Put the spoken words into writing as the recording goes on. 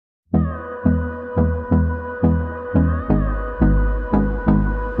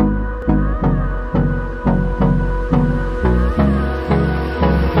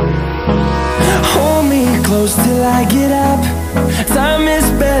close till I get up. Time is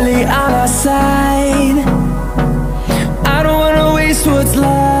barely on our side. I don't wanna waste what's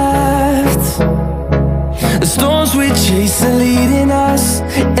left. The storms we chase are leading us,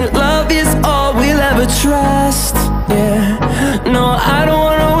 and love is all we'll ever trust. Yeah, no, I don't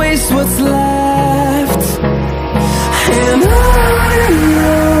wanna waste what's left. And on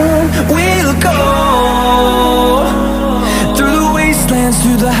we'll go, through the wastelands,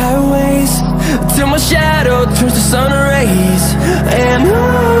 through the highways, till my shadow turns to sun rays. And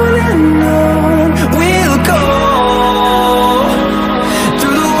on we'll go,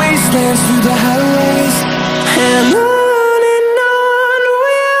 through the wastelands, through the highways, and on we'll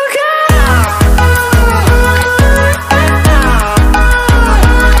go.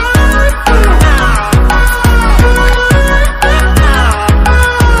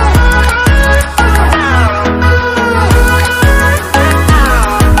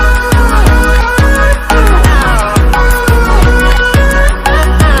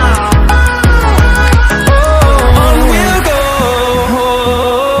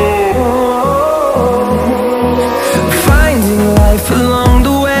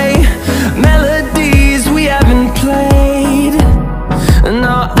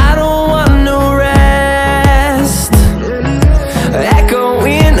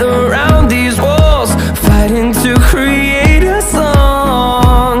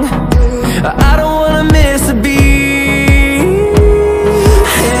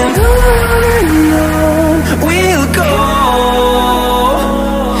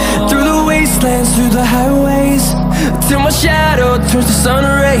 Through the highways, till my shadow turns to sun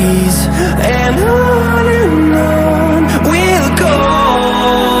rays. And on we'll go,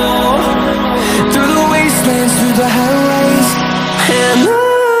 through the wastelands, through the highways, and on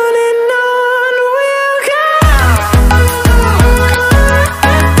we'll go.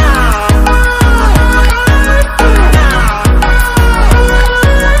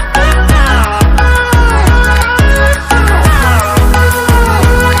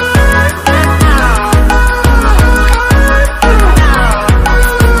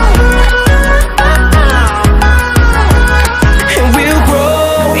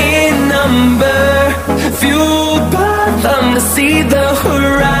 See the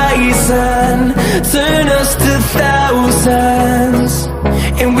horizon turn us to thousands,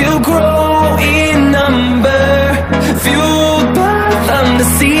 and we'll grow in number, fueled by them. To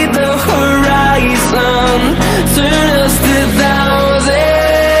see the horizon turn us to thousands,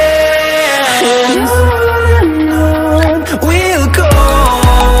 and on we'll go,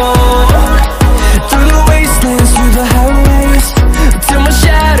 through the wastelands, through the highways, till my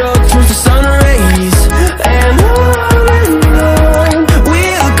shadow turns to sun rays. And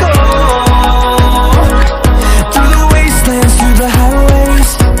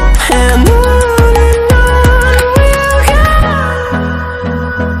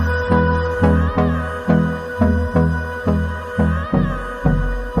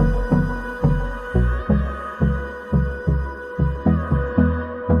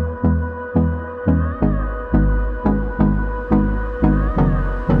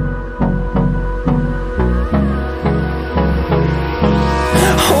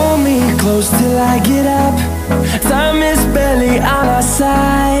close till I get up. Time is barely on our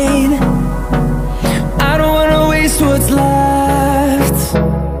side. I don't wanna waste what's left.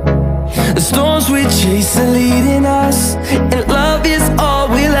 The storms we chase are leading us, and love is all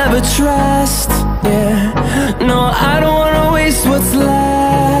we'll ever trust. Yeah, no, I don't wanna waste what's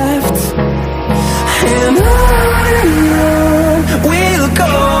left. And on we'll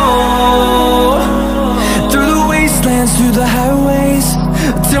go, through the wastelands, through the highways,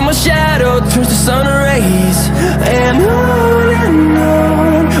 till my shadow turns to sun rays. And on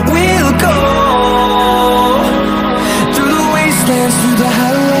we'll go, through the wastelands, through the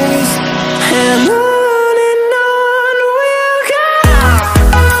highways, and on we'll go.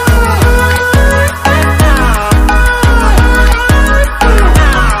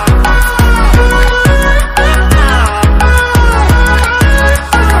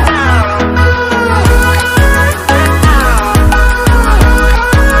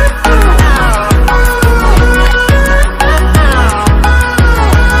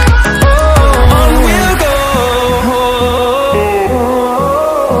 On we'll go.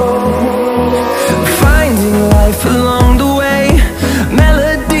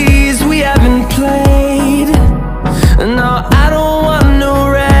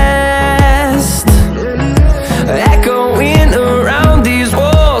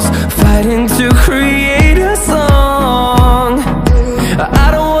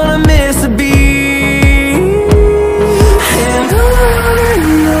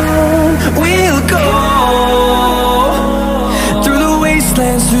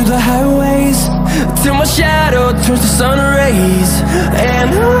 wastelands, through the highways, till my shadow turns to sun rays.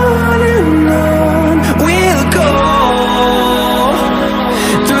 And on we'll go,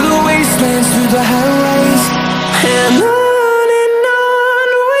 through the wastelands, through the highways, and on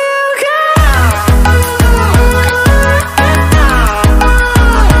we'll go.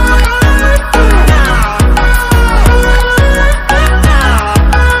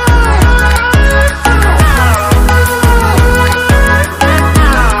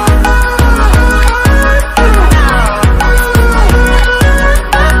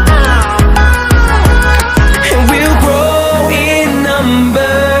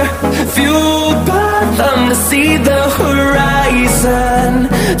 See the horizon,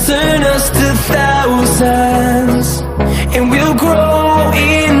 turn us to thousands, and we'll grow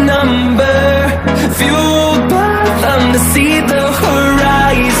in number, fueled by them. To see the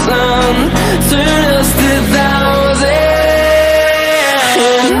horizon, turn us to thousands,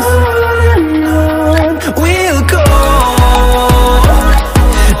 and on we'll go,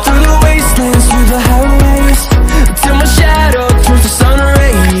 through the wastelands, through the highways, till my shadow turns to sun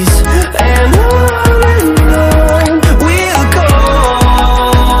rays. And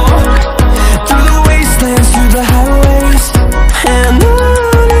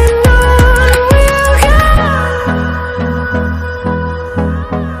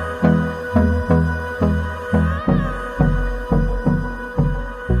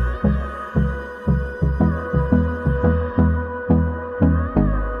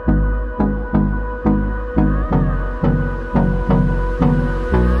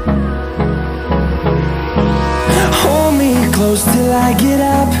close till I get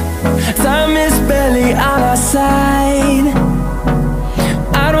up, time is barely on our side.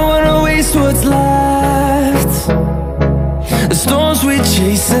 I don't wanna waste what's left. The storms we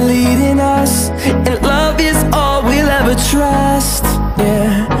chase are leading us, and love is all we'll ever trust.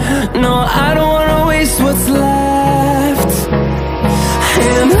 Yeah, no, I don't wanna waste what's left.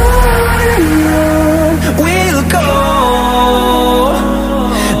 And on we'll go,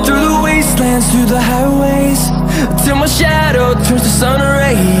 through the wastelands, through the highways, till my shadow turns to sun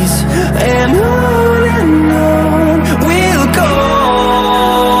rays. And on we'll go,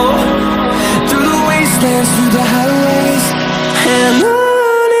 through the wastelands, through the highways, and on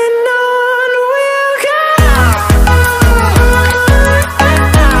we'll go.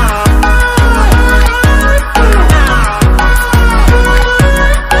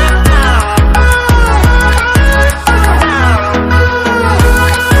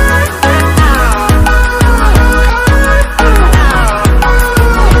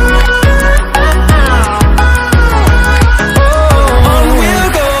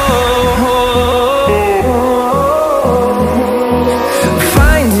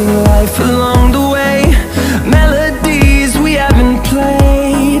 Along the way, melodies we haven't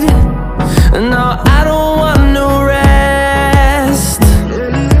played. No, I don't want no rest,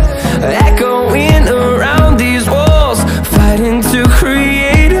 echoing around these walls, fighting to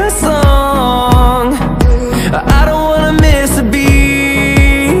create a song. I don't wanna miss a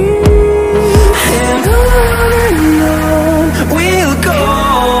beat. And on we'll go,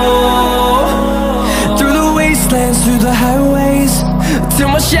 through the wastelands, through the highways, till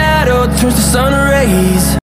my shadow turns to sun